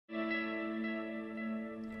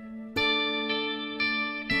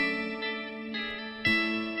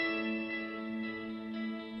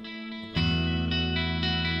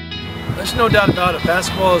There's no doubt about it.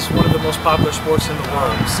 Basketball is one of the most popular sports in the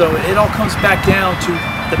world. So it all comes back down to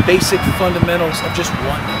the basic fundamentals of just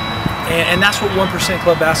wonder. And that's what 1%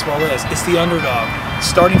 Club basketball is. It's the underdog,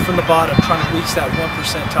 starting from the bottom, trying to reach that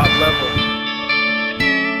 1% top level.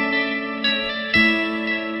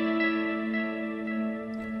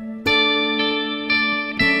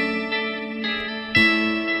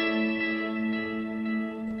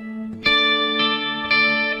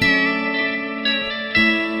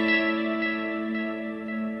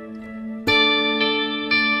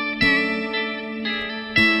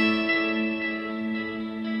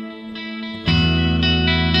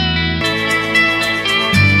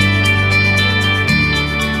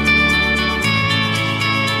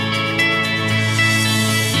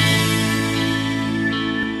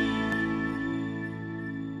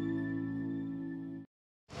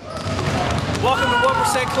 Welcome to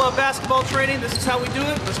 1% Club basketball training. This is how we do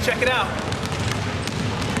it. Let's check it out.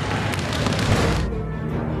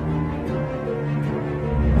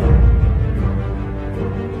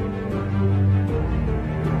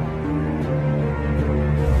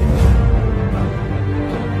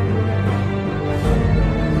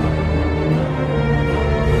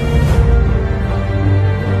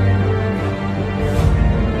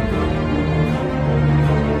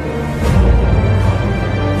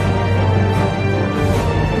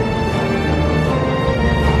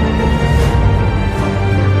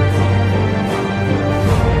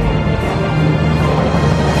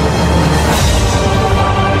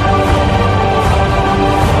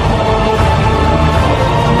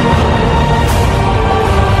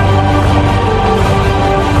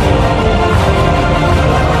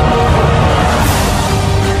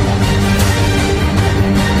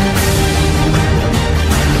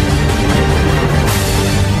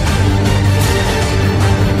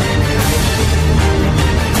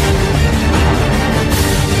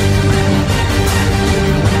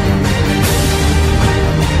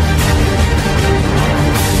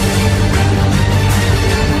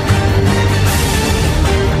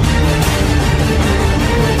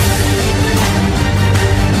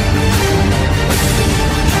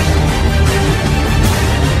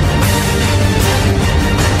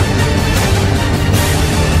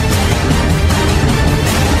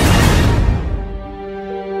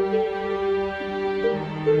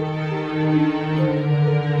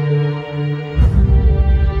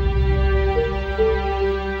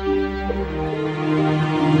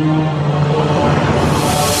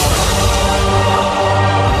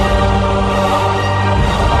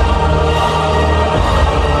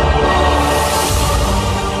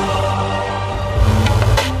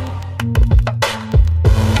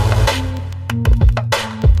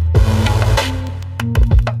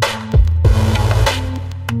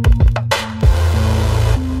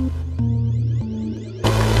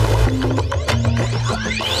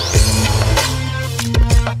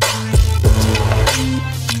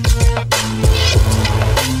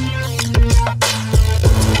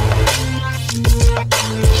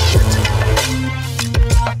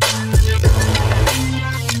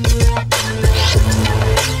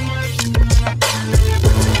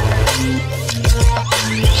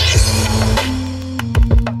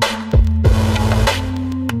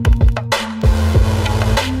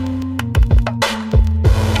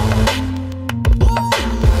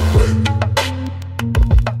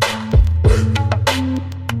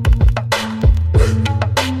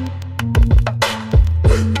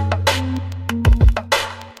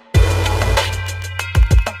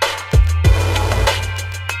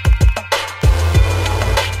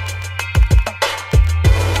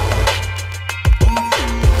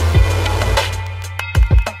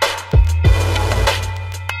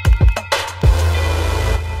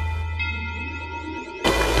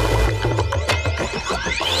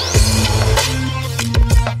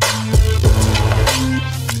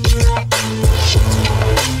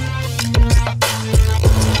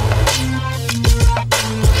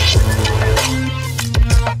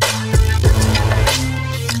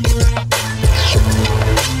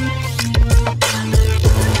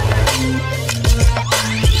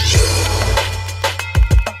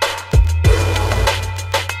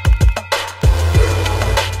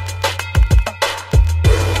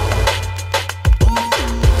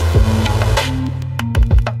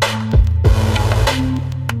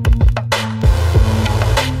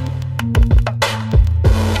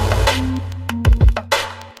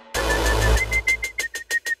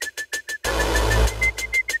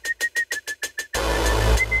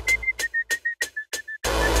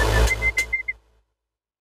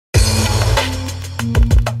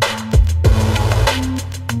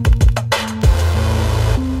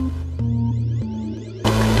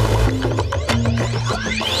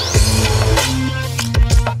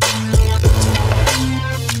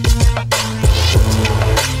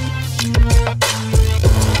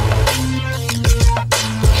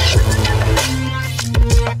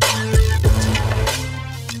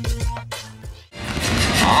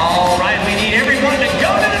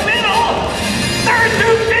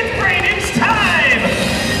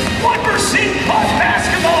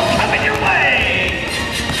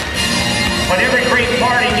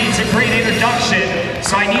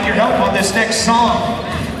 this next song.